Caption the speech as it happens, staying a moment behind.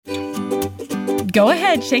Go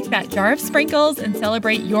ahead, shake that jar of sprinkles and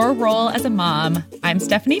celebrate your role as a mom. I'm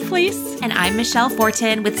Stephanie Fleece. And I'm Michelle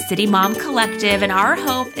Fortin with City Mom Collective. And our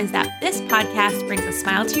hope is that this podcast brings a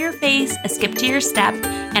smile to your face, a skip to your step,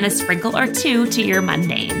 and a sprinkle or two to your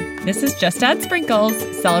mundane. This is Just Add Sprinkles,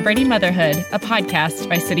 Celebrating Motherhood, a podcast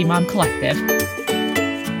by City Mom Collective.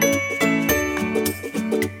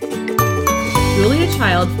 Julia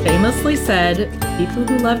Child famously said, "People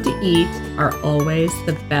who love to eat are always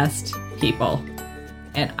the best people."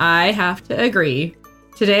 And I have to agree.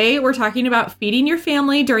 Today, we're talking about feeding your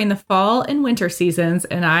family during the fall and winter seasons,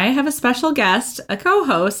 and I have a special guest, a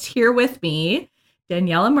co-host here with me.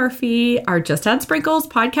 Daniella Murphy, our Just Add Sprinkles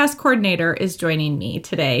podcast coordinator, is joining me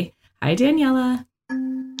today. Hi, Daniella.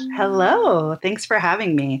 Hello. Thanks for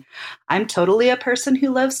having me. I'm totally a person who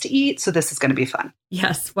loves to eat, so this is going to be fun.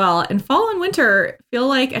 Yes. Well, and fall and winter feel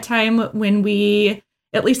like a time when we,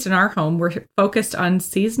 at least in our home, we're focused on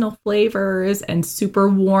seasonal flavors and super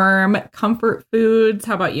warm comfort foods.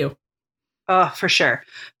 How about you? Oh, for sure.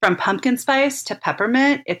 From pumpkin spice to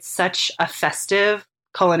peppermint, it's such a festive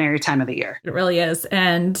culinary time of the year. It really is.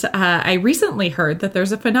 And I recently heard that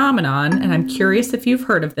there's a phenomenon, and I'm curious if you've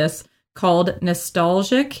heard of this, called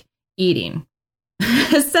nostalgic eating.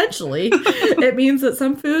 Essentially, it means that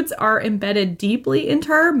some foods are embedded deeply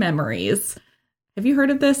into our memories. Have you heard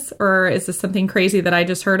of this, or is this something crazy that I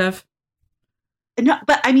just heard of? No,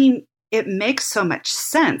 but I mean, it makes so much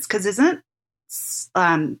sense because isn't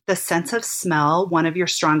the sense of smell one of your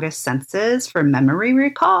strongest senses for memory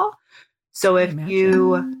recall? So if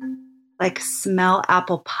you smell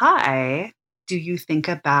apple pie, do you think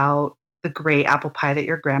about the great apple pie that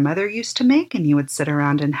your grandmother used to make and you would sit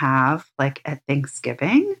around and have at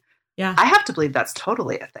Thanksgiving? Yeah. I have to believe that's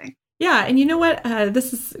totally a thing. Yeah. And you know what?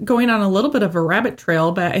 This is going on a little bit of a rabbit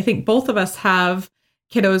trail, but I think both of us have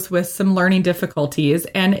kiddos with some learning difficulties.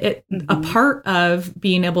 And a part of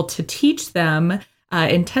being able to teach them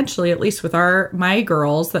intentionally, at least with my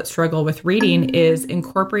girls that struggle with reading, is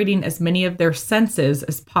incorporating as many of their senses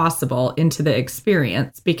as possible into the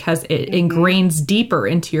experience because it ingrains deeper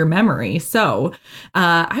into your memory. So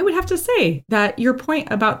I would have to say that your point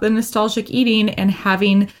about the nostalgic eating and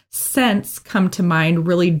having scents come to mind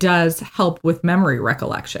really does help with memory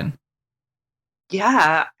recollection.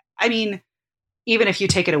 Yeah. I mean, even if you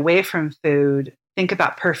take it away from food, think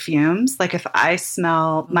about perfumes. Like if I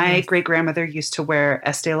smell, my great grandmother used to wear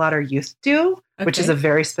Estee Lauder Youth Dew, which is a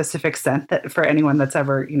very specific scent that for anyone that's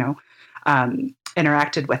ever,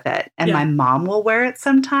 interacted with it. And my mom will wear it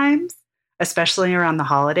sometimes, especially around the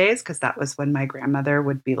holidays, because that was when my grandmother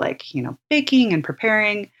would be baking and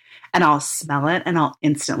preparing, and I'll smell it and I'll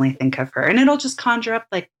instantly think of her, and it'll just conjure up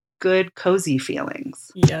good, cozy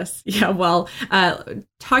feelings. Yes. Yeah. Well,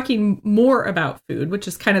 talking more about food, which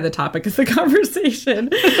is kind of the topic of the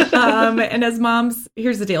conversation. And as moms,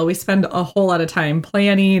 here's the deal. We spend a whole lot of time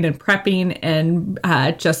planning and prepping and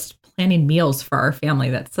just planning meals for our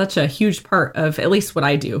family. That's such a huge part of at least what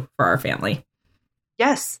I do for our family.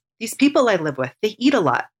 Yes. These people I live with, they eat a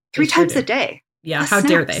lot, 3 times a day. Yeah. How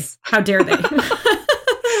dare they? How dare they?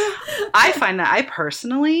 I find that I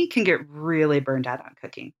personally can get really burned out on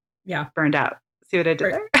cooking. Yeah. Burned out. See what I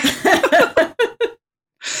did there?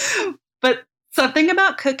 But something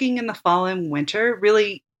about cooking in the fall and winter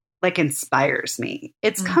really inspires me.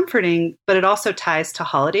 It's comforting, but it also ties to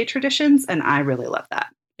holiday traditions. And I really love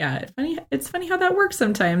that. Yeah. It's funny how that works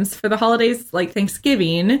sometimes for the holidays, like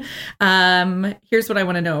Thanksgiving. Here's what I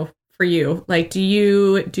want to know for you. Do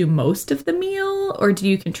you do most of the meal, or do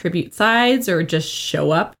you contribute sides, or just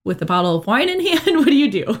show up with a bottle of wine in hand? What do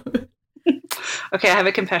you do? Okay, I have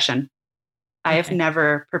a confession. I have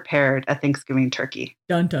never prepared a Thanksgiving turkey.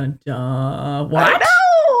 Dun, dun, dun. What? I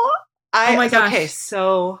know! Oh my gosh. Okay,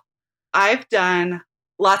 so I've done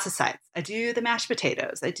lots of sides. I do the mashed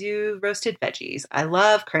potatoes. I do roasted veggies. I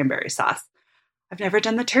love cranberry sauce. I've never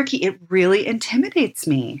done the turkey. It really intimidates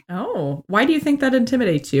me. Oh, why do you think that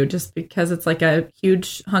intimidates you? Just because it's a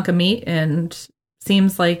huge hunk of meat and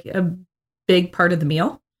seems like a big part of the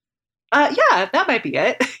meal? Yeah, that might be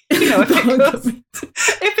it.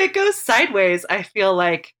 If it goes sideways, I feel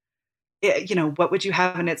what would you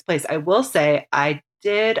have in its place? I will say I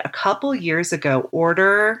did a couple years ago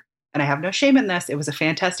order, and I have no shame in this. It was a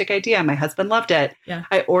fantastic idea. My husband loved it. Yeah.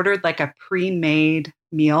 I ordered a pre-made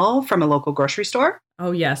meal from a local grocery store.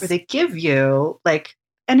 Oh, yes. Where they give you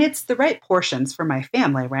and it's the right portions for my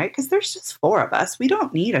family, right? Because there's just 4 of us. We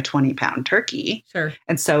don't need a 20-pound turkey. Sure.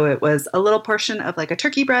 And so it was a little portion of a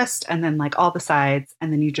turkey breast and then all the sides.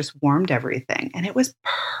 And then you just warmed everything. And it was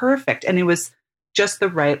perfect. And it was just the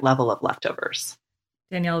right level of leftovers.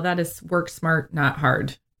 Danielle, that is work smart, not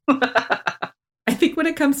hard. I think when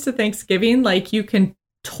it comes to Thanksgiving, like you can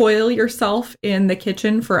toil yourself in the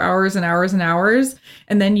kitchen for hours and hours and hours.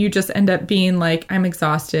 And then you just end up being like, I'm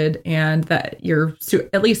exhausted, and that you're,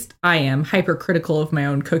 at least I am, hypercritical of my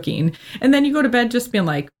own cooking. And then you go to bed just being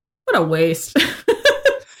like, what a waste.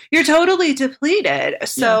 You're totally depleted.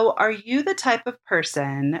 So are you the type of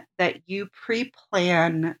person that you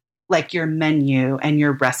pre-plan like your menu and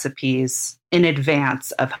your recipes in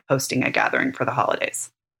advance of hosting a gathering for the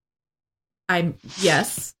holidays?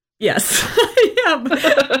 Yes, I am.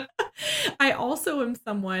 I also am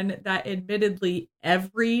someone that admittedly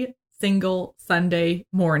every single Sunday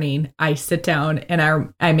morning I sit down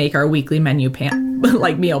and I make our weekly menu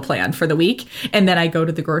like meal plan for the week. And then I go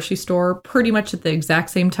to the grocery store pretty much at the exact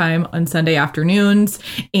same time on Sunday afternoons.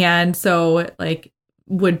 And so like,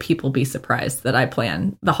 would people be surprised that I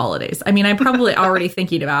plan the holidays? I mean, I'm probably already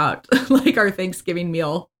thinking about like our Thanksgiving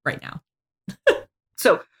meal right now.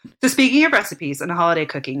 So speaking of recipes and holiday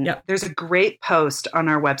cooking, there's a great post on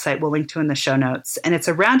our website we'll link to in the show notes. And it's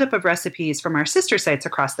a roundup of recipes from our sister sites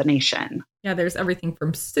across the nation. Yeah, there's everything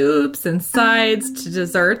from soups and sides to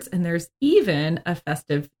desserts. And there's even a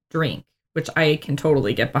festive drink, which I can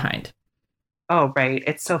totally get behind. Oh, right.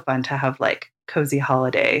 It's so fun to have like cozy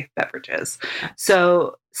holiday beverages.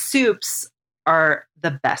 So soups are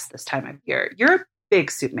the best this time of year. You're a big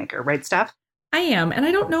soup maker, right, Steph? I am. And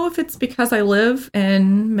I don't know if it's because I live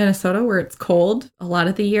in Minnesota where it's cold a lot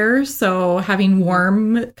of the year. So having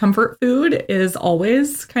warm comfort food is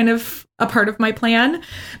always kind of a part of my plan.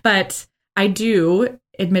 But I do,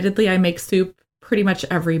 admittedly, I make soup pretty much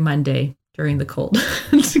every Monday during the cold.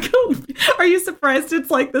 Are you surprised it's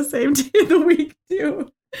like the same day of the week too?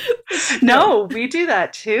 No, we do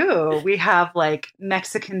that too. We have like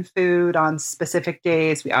Mexican food on specific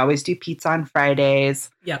days. We always do pizza on Fridays.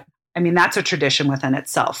 Yep. I mean, that's a tradition within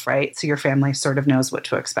itself, right? So your family sort of knows what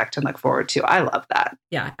to expect and look forward to. I love that.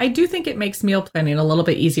 Yeah, I do think it makes meal planning a little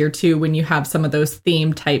bit easier too when you have some of those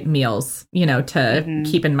theme type meals, to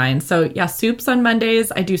keep in mind. So yeah, soups on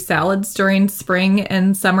Mondays. I do salads during spring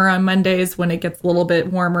and summer on Mondays when it gets a little bit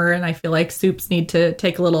warmer. And I feel like soups need to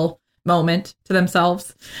take a little moment to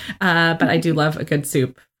themselves. But I do love a good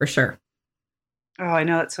soup for sure. Oh, I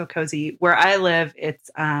know. It's so cozy. Where I live, it's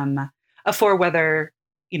a four weather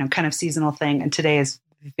kind of seasonal thing. And today is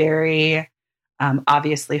very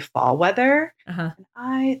obviously fall weather. Uh-huh. And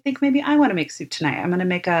I think maybe I want to make soup tonight. I'm going to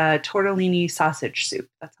make a tortellini sausage soup.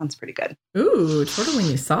 That sounds pretty good. Ooh,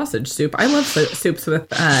 tortellini sausage soup. I love soups with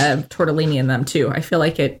tortellini in them too. I feel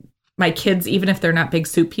like my kids, even if they're not big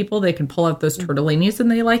soup people, they can pull out those tortellinis and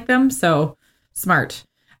they like them. So smart.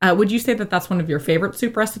 Would you say that that's one of your favorite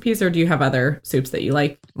soup recipes, or do you have other soups that you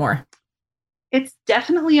like more? It's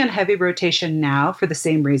definitely on heavy rotation now for the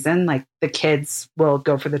same reason. Like the kids will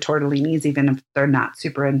go for the tortellinis, even if they're not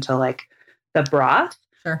super into like the broth.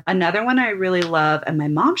 Sure. Another one I really love, and my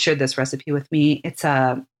mom shared this recipe with me. It's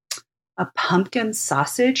a pumpkin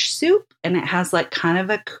sausage soup, and it has like kind of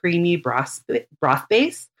a creamy broth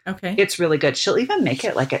base. Okay. It's really good. She'll even make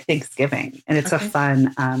it like at Thanksgiving, and it's a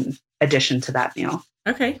fun addition to that meal.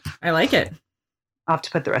 Okay. I like it. I'll have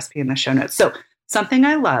to put the recipe in the show notes. So something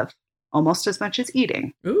I love almost as much as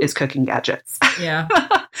eating is cooking gadgets. Yeah.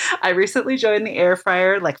 I recently joined the air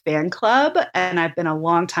fryer fan club, and I've been a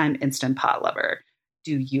long time Instant Pot lover.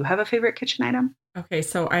 Do you have a favorite kitchen item? Okay.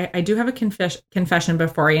 So I do have a confession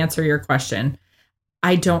before I answer your question.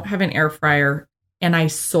 I don't have an air fryer, and I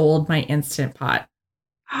sold my Instant Pot.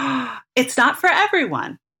 It's not for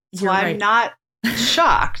everyone. So I'm not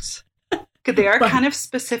shocked. They are kind of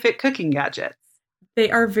specific cooking gadgets. They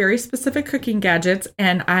are very specific cooking gadgets.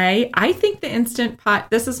 And I think the Instant Pot,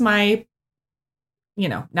 this is my,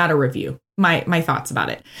 not a review, my thoughts about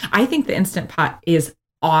it. I think the Instant Pot is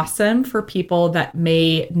awesome for people that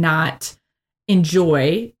may not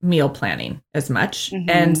enjoy meal planning as much. Mm-hmm.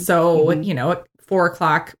 And so,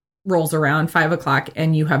 4:00 rolls around, 5:00,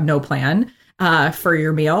 and you have no plan for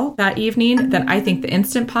your meal that evening, then I think the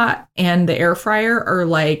Instant Pot and the air fryer are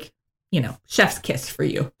like, chef's kiss for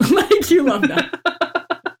you. Like you love that.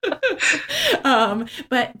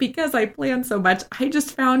 But because I plan so much, I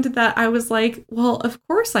just found that I was like, well, of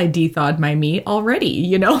course I de-thawed my meat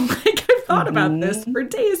already, like I've thought about this for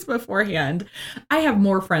days beforehand. I have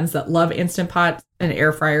more friends that love Instant Pots and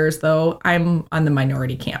air fryers, though. I'm on the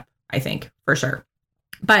minority camp, I think, for sure.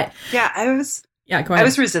 But yeah, go ahead. I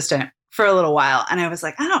was resistant for a little while, and I was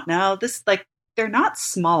like, I don't know, this they're not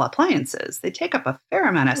small appliances. They take up a fair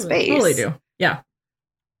amount of space. They totally do. Yeah.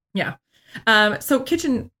 Yeah. So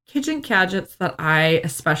kitchen gadgets that I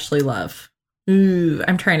especially love.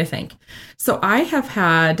 I'm trying to think. So I have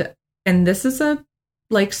had, and this is a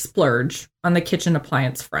splurge on the kitchen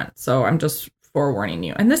appliance front. So I'm just forewarning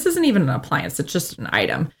you. And this isn't even an appliance. It's just an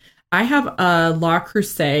item. I have a La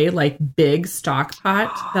Creuset, like big stock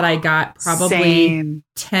pot that I got probably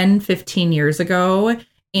 10, 15 years ago.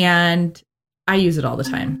 And I use it all the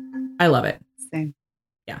time. I love it. Same.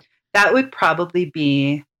 Yeah. That would probably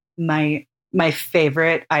be my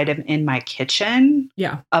favorite item in my kitchen.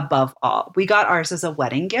 Yeah. Above all. We got ours as a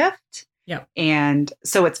wedding gift. Yeah. And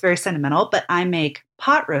so it's very sentimental, but I make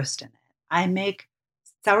pot roast in it. I make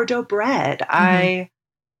sourdough bread. Mm-hmm.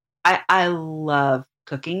 I love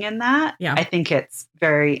cooking in that. Yeah. I think it's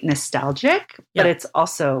very nostalgic, but it's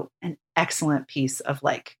also an excellent piece of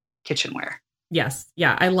like kitchenware. Yes.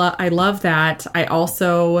 Yeah. I love that. I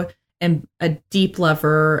also am a deep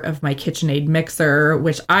lover of my KitchenAid mixer,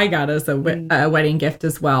 which I got as a wedding gift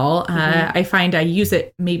as well. Mm-hmm. I find I use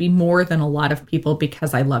it maybe more than a lot of people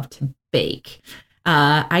because I love to bake.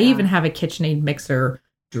 I even have a KitchenAid mixer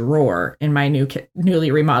drawer in my newly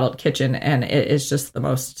remodeled kitchen, and it is just the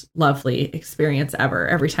most lovely experience ever.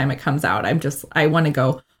 Every time it comes out, I want to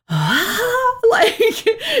go, like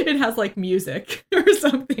it has like music or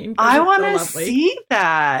something. I want to see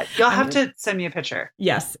that. You'll have to send me a picture.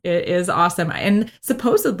 Yes, it is awesome. And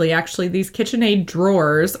supposedly, actually, these KitchenAid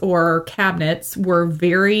drawers or cabinets were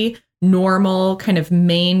very normal kind of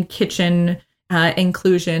main kitchen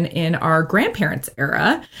inclusion in our grandparents'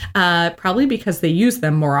 era, probably because they use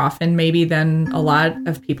them more often, maybe than a lot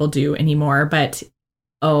of people do anymore. But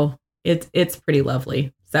it's pretty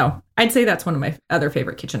lovely. So I'd say that's one of my other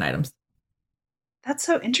favorite kitchen items. That's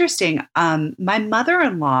so interesting. My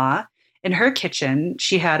mother-in-law, in her kitchen,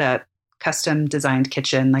 she had a custom designed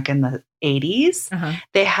kitchen like in the 80s. Uh-huh.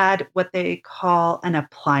 They had what they call an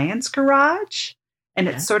appliance garage. And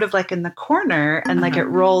it's sort of like in the corner and like it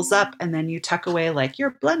rolls up and then you tuck away like your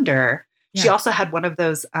blender. Yeah. She also had one of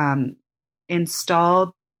those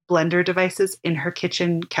installed blender devices in her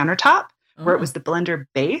kitchen countertop where it was the blender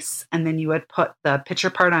base and then you would put the pitcher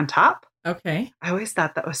part on top. Okay. I always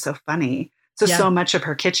thought that was so funny. So much of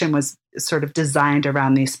her kitchen was sort of designed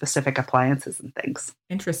around these specific appliances and things.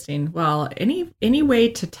 Interesting. Well, any way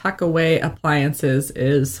to tuck away appliances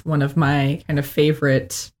is one of my kind of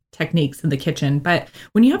favorite techniques in the kitchen. But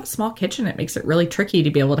when you have a small kitchen, it makes it really tricky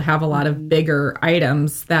to be able to have a lot of bigger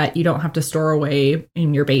items that you don't have to store away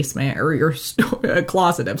in your basement or your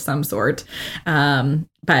closet of some sort.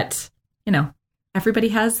 But, everybody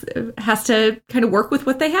has to kind of work with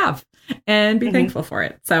what they have and be thankful for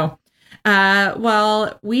it. So,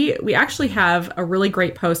 we actually have a really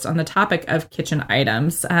great post on the topic of kitchen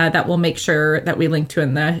items that we'll make sure that we link to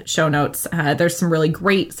in the show notes. There's some really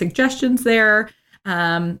great suggestions there.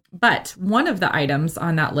 But one of the items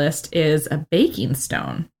on that list is a baking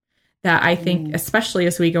stone that I think, especially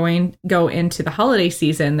as we go into the holiday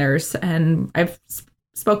season, and I've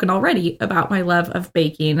spoken already about my love of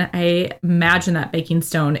baking. I imagine that baking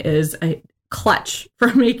stone is a clutch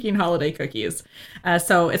for making holiday cookies.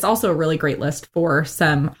 So it's also a really great list for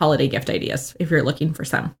some holiday gift ideas if you're looking for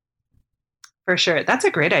some. For sure. That's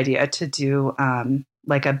a great idea to do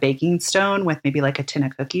like a baking stone with maybe like a tin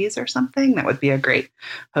of cookies or something. That would be a great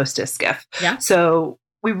hostess gift. Yeah. So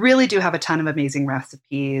we really do have a ton of amazing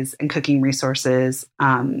recipes and cooking resources.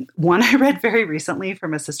 One I read very recently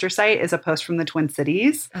from a sister site is a post from the Twin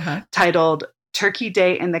Cities titled Turkey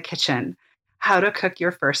Day in the Kitchen, How to Cook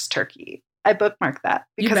Your First Turkey. I bookmarked that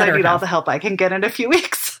because I need all the help I can get in a few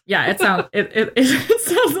weeks. Yeah, it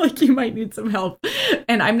sounds like you might need some help.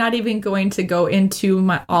 And I'm not even going to go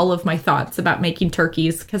into all of my thoughts about making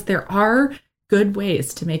turkeys because there are good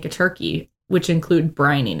ways to make a turkey, which include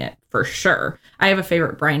brining it for sure. I have a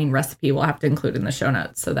favorite brining recipe we'll have to include in the show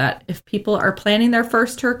notes so that if people are planning their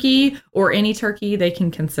first turkey or any turkey, they can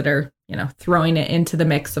consider, throwing it into the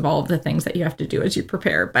mix of all of the things that you have to do as you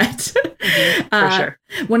prepare. But for sure.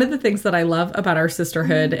 One of the things that I love about our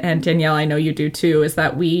sisterhood, and Danielle, I know you do too, is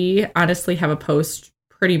that we honestly have a post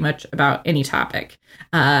pretty much about any topic.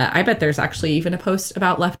 I bet there's actually even a post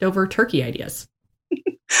about leftover turkey ideas.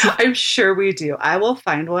 I'm sure we do. I will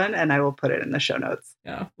find one and I will put it in the show notes.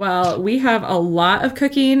 Yeah. Well, we have a lot of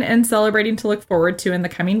cooking and celebrating to look forward to in the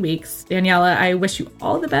coming weeks. Daniella, I wish you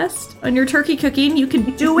all the best on your turkey cooking. You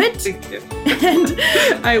can do it. Thank you. And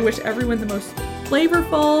I wish everyone the most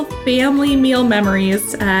flavorful family meal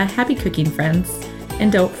memories. Happy cooking, friends.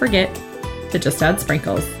 And don't forget to just add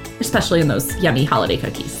sprinkles, especially in those yummy holiday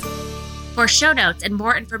cookies. For show notes and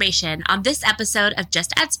more information on this episode of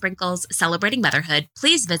Just Add Sprinkles Celebrating Motherhood,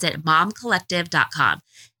 please visit momcollective.com.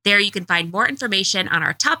 There you can find more information on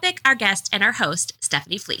our topic, our guest, and our host,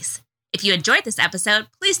 Stephanie Fleece. If you enjoyed this episode,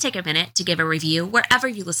 please take a minute to give a review wherever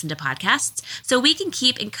you listen to podcasts so we can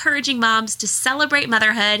keep encouraging moms to celebrate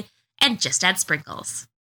motherhood and just add sprinkles.